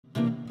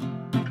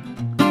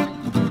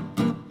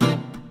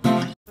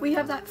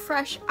have that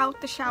fresh out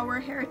the shower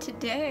hair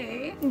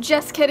today.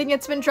 Just kidding,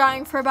 it's been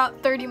drying for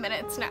about 30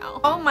 minutes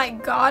now. Oh my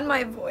god,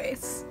 my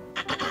voice.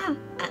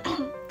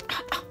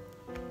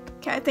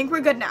 Okay, I think we're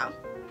good now.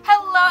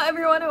 Hello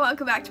everyone and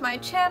welcome back to my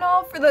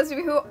channel. For those of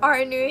you who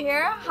are new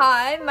here,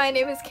 hi, my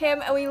name is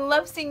Kim and we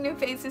love seeing new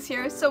faces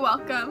here, so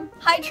welcome.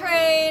 Hi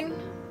Train!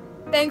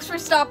 Thanks for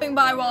stopping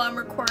by while I'm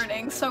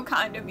recording, so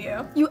kind of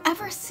you. You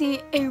ever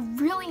see a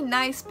really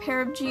nice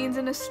pair of jeans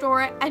in a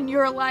store and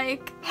you're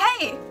like,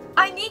 hey,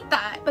 I need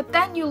that. But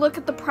then you look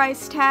at the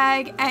price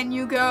tag and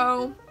you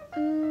go,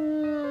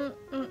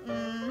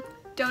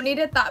 don't need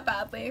it that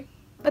badly.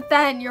 But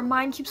then your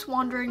mind keeps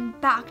wandering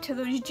back to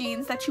those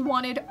jeans that you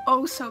wanted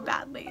oh so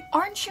badly.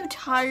 Aren't you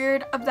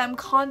tired of them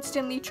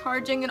constantly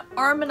charging an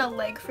arm and a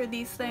leg for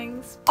these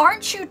things?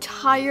 Aren't you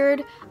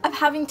tired of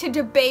having to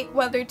debate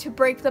whether to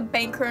break the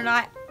bank or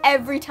not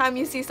every time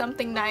you see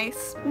something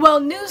nice?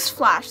 Well,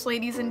 newsflash,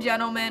 ladies and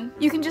gentlemen,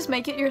 you can just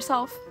make it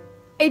yourself.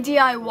 A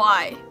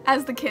DIY,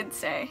 as the kids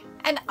say.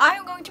 And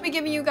I'm going to be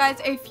giving you guys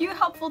a few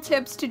helpful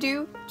tips to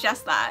do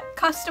just that.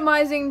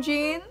 Customizing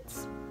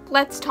jeans.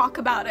 Let's talk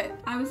about it.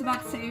 I was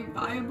about to say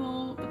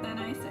viable, but then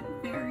I said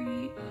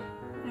very,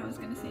 and I was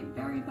gonna say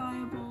very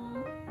viable.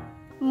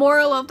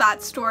 Moral of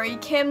that story,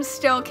 Kim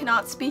still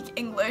cannot speak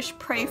English,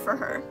 pray for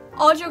her.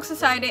 All jokes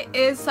aside, it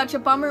is such a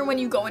bummer when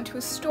you go into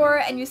a store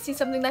and you see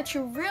something that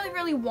you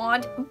really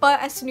want, but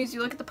as soon as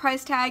you look at the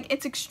price tag,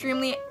 it's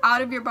extremely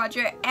out of your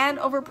budget and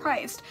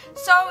overpriced.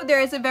 So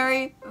there is a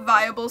very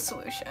viable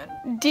solution.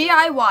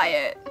 DIY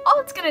it. All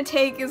it's gonna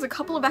take is a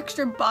couple of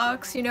extra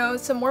bucks, you know,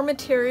 some more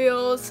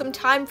materials, some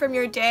time from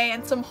your day,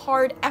 and some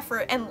hard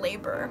effort and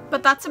labor.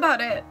 But that's about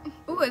it.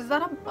 Ooh, is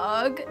that a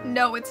bug?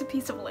 No, it's a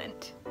piece of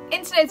lint.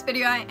 In today's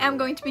video, I am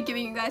going to be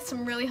giving you guys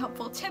some really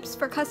helpful tips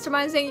for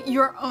customizing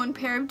your own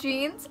pair of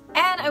jeans,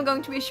 and I'm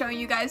going to be showing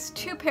you guys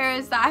two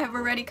pairs that I have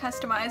already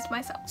customized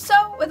myself.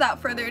 So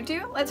without further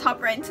ado, let's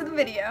hop right into the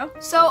video.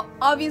 So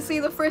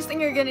obviously the first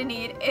thing you're gonna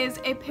need is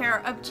a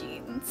pair of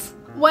jeans.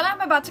 When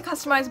I'm about to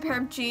customize a pair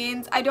of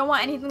jeans, I don't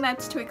want anything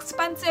that's too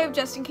expensive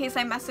just in case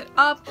I mess it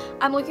up.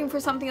 I'm looking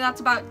for something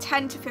that's about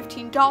 $10 to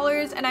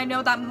 $15, and I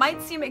know that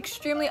might seem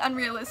extremely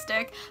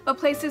unrealistic, but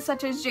places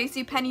such as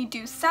JCPenney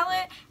do sell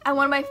it, and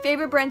one of my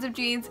favorite brands of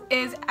jeans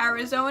is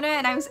Arizona,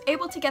 and I was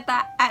able to get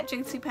that at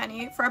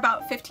JCPenney for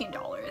about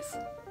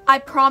 $15. I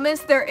promise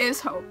there is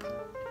hope.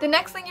 The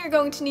next thing you're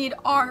going to need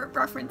are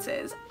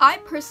references. I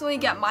personally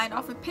get mine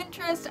off of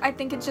Pinterest. I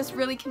think it's just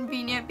really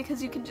convenient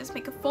because you can just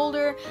make a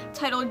folder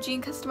titled Jean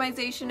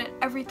Customization and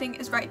everything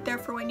is right there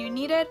for when you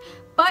need it.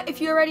 But if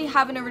you already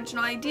have an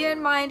original idea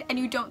in mind and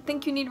you don't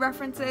think you need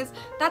references,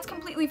 that's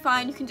completely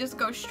fine. You can just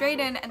go straight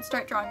in and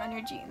start drawing on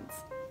your jeans.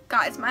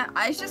 Guys, my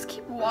eyes just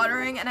keep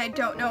watering and I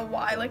don't know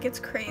why, like it's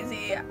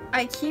crazy.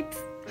 I keep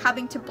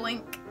having to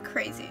blink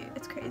crazy.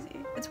 It's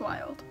crazy. It's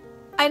wild.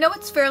 I know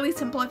it's fairly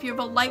simple. If you have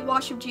a light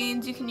wash of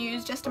jeans, you can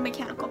use just a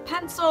mechanical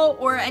pencil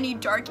or any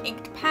dark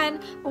inked pen,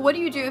 but what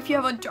do you do if you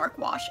have a dark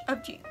wash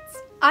of jeans?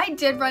 I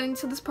did run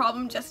into this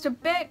problem just a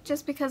bit,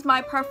 just because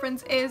my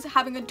preference is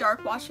having a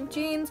dark wash of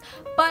jeans,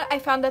 but I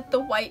found that the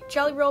white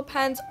Jelly Roll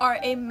pens are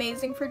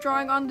amazing for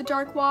drawing on the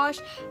dark wash.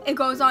 It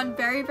goes on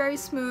very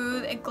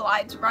smooth, it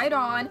glides right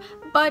on,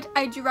 but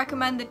I do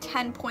recommend the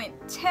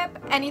 10-point tip.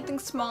 Anything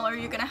smaller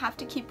you're gonna have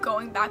to keep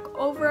going back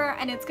over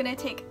and it's gonna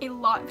take a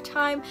lot of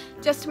time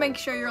just to make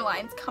sure your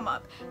lines come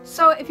up.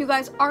 So if you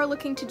guys are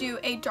looking to do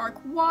a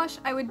dark wash,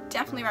 I would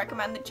definitely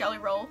recommend the Jelly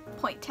Roll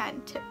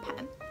 .10 tip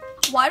pen.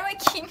 Why do I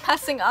keep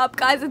messing up?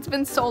 Guys, it's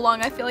been so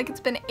long. I feel like it's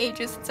been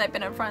ages since I've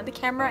been in front of the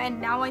camera and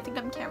now I think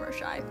I'm camera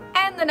shy.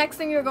 And the next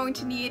thing you're going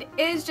to need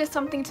is just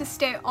something to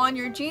stay on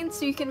your jeans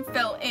so you can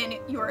fill in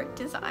your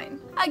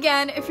design.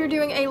 Again, if you're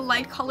doing a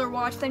light color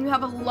wash, then you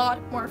have a lot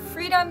more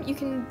freedom. You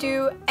can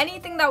do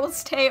anything that will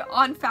stay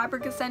on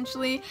fabric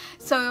essentially.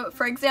 So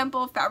for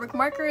example, fabric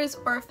markers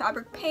or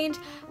fabric paint.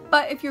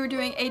 But if you're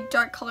doing a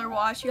dark color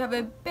wash, you have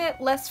a bit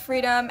less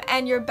freedom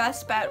and your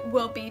best bet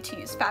will be to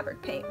use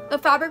fabric paint. The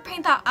fabric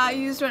paint that I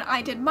used when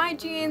I did my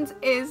jeans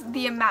is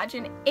the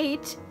Imagine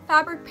 8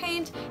 fabric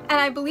paint,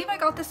 and I believe I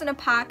got this in a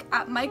pack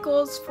at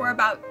Michael's for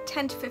about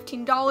 $10 to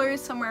 $15,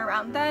 somewhere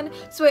around then,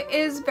 so it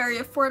is very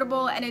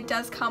affordable and it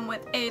does come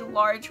with a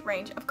large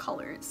range of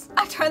colors.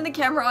 I turned the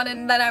camera on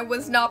and then I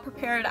was not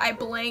prepared. I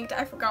blinked,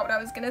 I forgot what I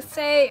was gonna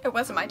say. It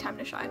wasn't my time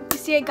to shine. You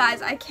see,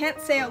 guys, I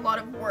can't say a lot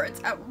of words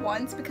at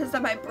once because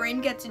then my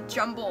brain gets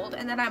jumbled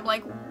and then I'm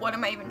like, what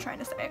am I even trying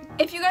to say?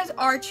 If you guys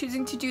are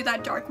choosing to do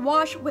that dark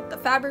wash with the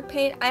fabric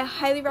paint, I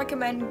highly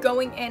recommend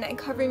going in and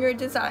covering your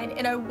design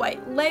in a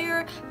white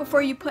layer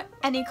before you put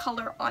any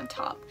color on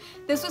top.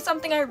 This was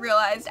something I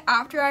realized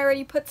after I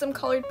already put some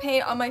colored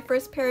paint on my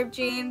first pair of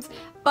jeans,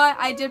 but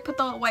I did put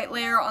the white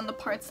layer on the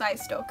parts that I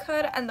still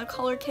could, and the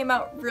color came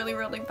out really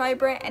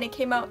vibrant and it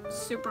came out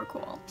super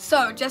cool.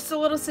 So just a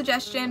little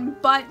suggestion,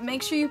 but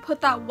make sure you put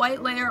that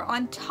white layer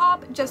on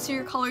top just so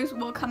your colors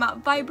will come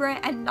out vibrant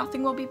and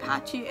nothing will be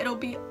patchy. It'll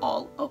be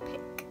all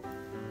opaque.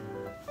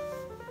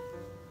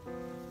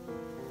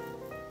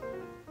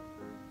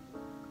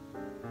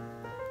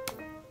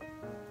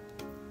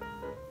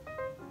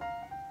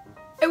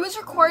 It was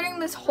recording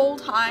this whole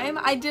time.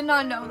 I did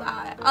not know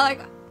that.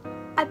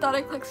 I thought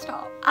I clicked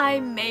stop. I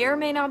may or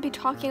may not be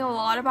talking a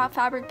lot about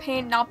fabric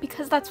paint, not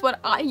because that's what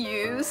I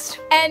used.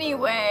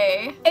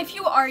 Anyway, if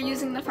you are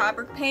using the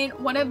fabric paint,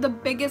 one of the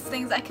biggest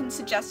things I can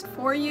suggest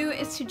for you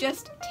is to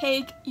just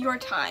take your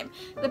time.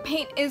 The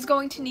paint is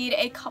going to need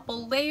a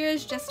couple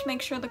layers just to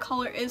make sure the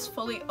color is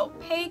fully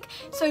opaque,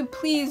 so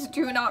please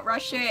do not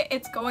rush it.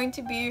 It's going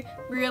to be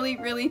really,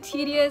 really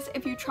tedious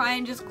if you try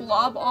and just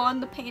glob on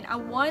the paint at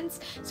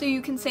once, so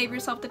you can save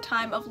yourself the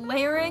time of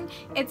layering.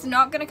 It's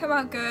not gonna come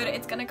out good.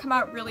 It's gonna come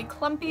out really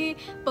clumpy.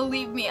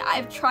 Believe me,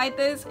 I've tried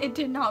this. It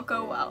did not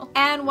go well.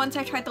 And once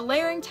I tried the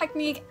layering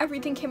technique,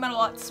 everything came out a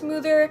lot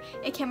smoother.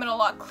 It came out a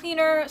lot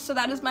cleaner. So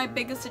that is my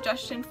biggest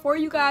suggestion for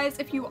you guys.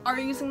 If you are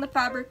using the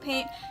fabric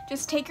paint,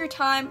 just take your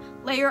time,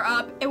 layer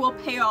up. It will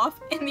pay off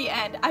in the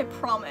end, I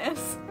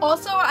promise.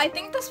 Also, I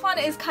think this one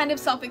is kind of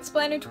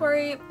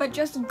self-explanatory, but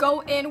just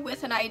go in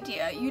with an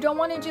idea. You don't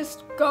want to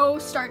just go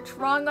start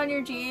drawing on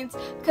your jeans,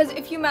 because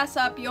if you mess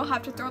up, you'll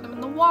have to throw them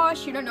in the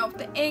wash. You don't know if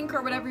the ink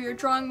or whatever you're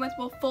drawing with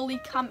will fully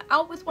come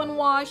out with one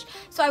wash.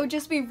 So I would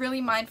just be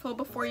really mindful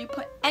before you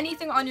put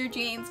anything on your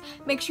jeans.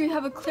 Make sure you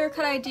have a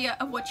clear-cut idea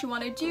of what you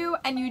want to do,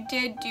 and you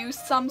did do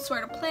some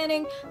sort of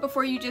planning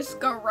before you just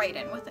go right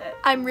in with it.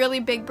 I'm really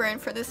big brain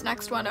for this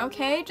next one,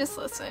 okay? Just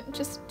listen,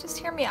 just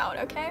hear me out,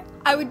 okay?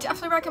 I would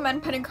definitely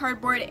recommend putting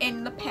cardboard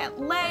in the pant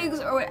legs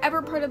or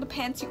whatever part of the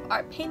pants you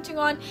are painting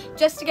on,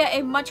 just to get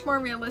a much more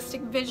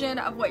realistic vision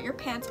of what your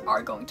pants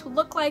are going to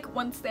look like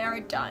once they are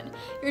done.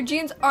 Your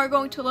jeans are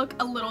going to look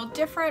a little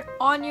different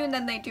on you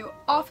than they do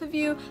off of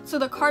you, so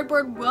the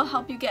cardboard will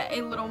help you get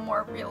a little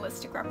more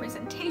realistic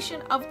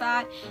representation of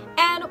that.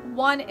 And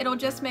one, it'll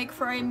just make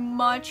for a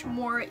much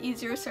more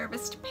easier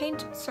service to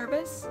paint.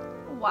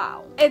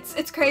 Wow.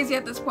 It's crazy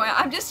at this point.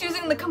 I'm just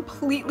using the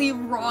completely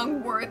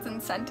wrong words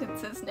and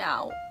sentences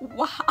now.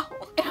 Wow.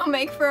 It'll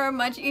make for a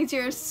much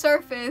easier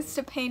surface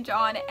to paint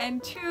on,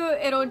 and two,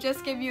 it'll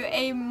just give you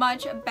a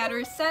much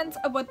better sense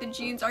of what the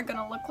jeans are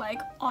gonna look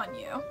like on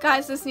you.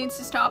 Guys, this needs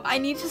to stop. I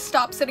need to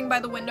stop sitting by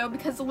the window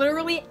because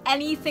literally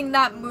anything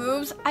that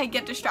moves, I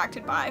get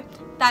distracted by.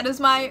 That is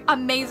my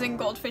amazing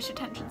goldfish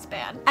attention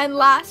span. And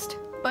last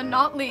but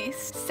not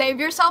least, save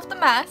yourself the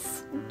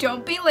mess,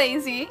 don't be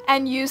lazy,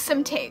 and use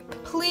some tape.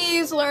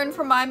 Please learn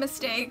from my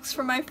mistakes.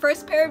 For my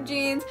first pair of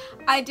jeans,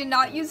 I did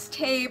not use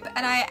tape,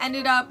 and I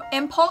ended up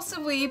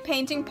impulsively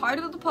painting part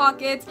of the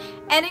pockets,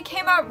 and it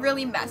came out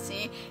really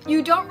messy.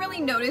 You don't really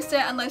notice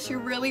it unless you're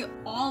really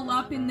all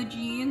up in the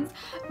jeans,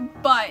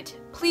 but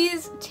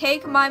please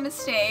take my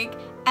mistake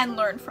and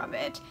learn from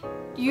it.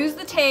 Use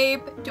the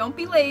tape, don't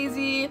be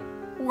lazy,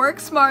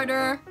 work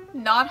smarter,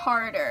 not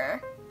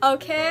harder.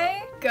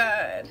 Okay?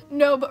 Good.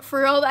 No, but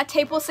for real, that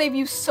tape will save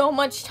you so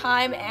much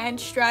time and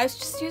stress.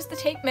 Just use the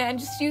tape, man.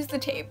 Just use the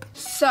tape.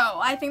 So,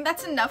 I think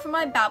that's enough of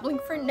my babbling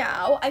for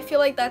now. I feel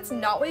like that's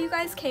not what you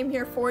guys came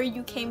here for.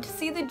 You came to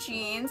see the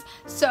jeans,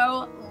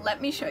 so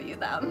let me show you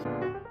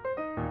them.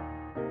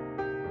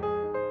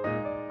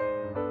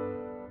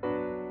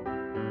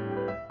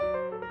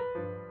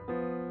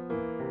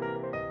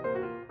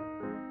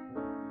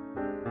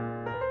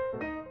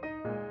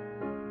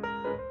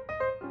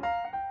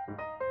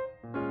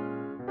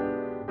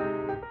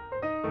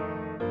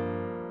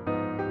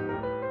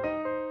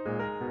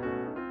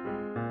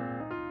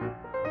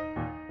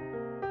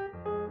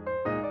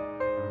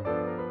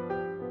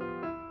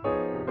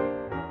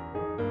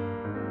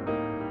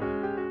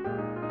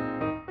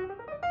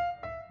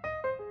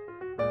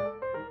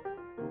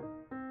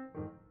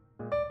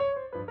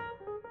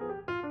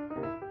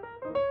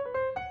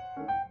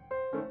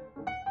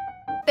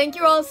 Thank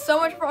you all so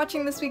much for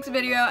watching this week's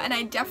video, and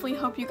I definitely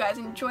hope you guys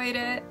enjoyed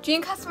it.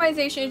 Jean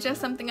customization is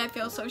just something I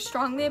feel so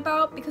strongly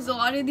about because a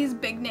lot of these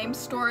big name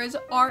stores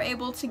are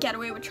able to get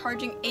away with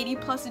charging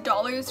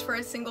 $80+ for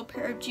a single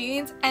pair of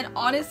jeans, and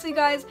honestly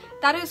guys,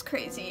 that is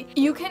crazy.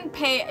 You can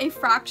pay a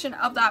fraction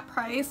of that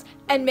price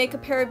and make a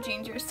pair of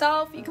jeans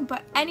yourself. You can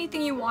put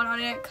anything you want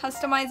on it,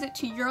 customize it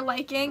to your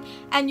liking,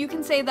 and you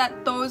can say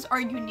that those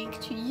are unique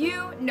to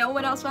you. No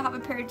one else will have a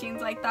pair of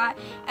jeans like that,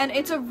 and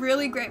it's a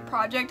really great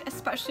project,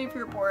 especially if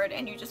you're bored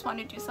and you just want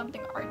to do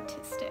something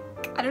artistic.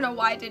 I don't know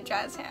why I did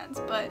jazz hands,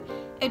 but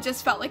it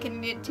just felt like it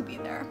needed to be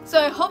there. So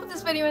I hope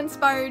this video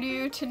inspired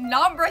you to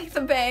not break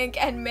the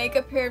bank and make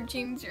a pair of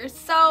jeans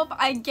yourself.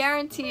 I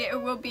guarantee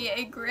it will be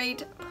a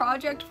great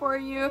project for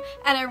you,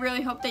 and I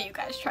really hope that you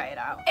guys try it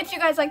out. If you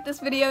guys like this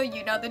video,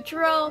 you know the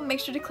drill. Make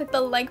sure to click the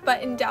like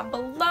button down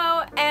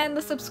below and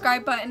the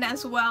subscribe button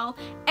as well.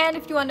 And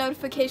if you want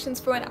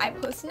notifications for when I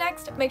post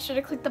next, make sure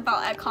to click the bell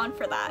icon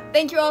for that.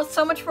 Thank you all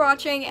so much for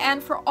watching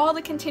and for all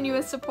the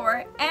continuous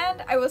support,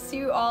 and I will see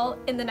you all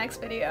in the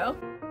next video.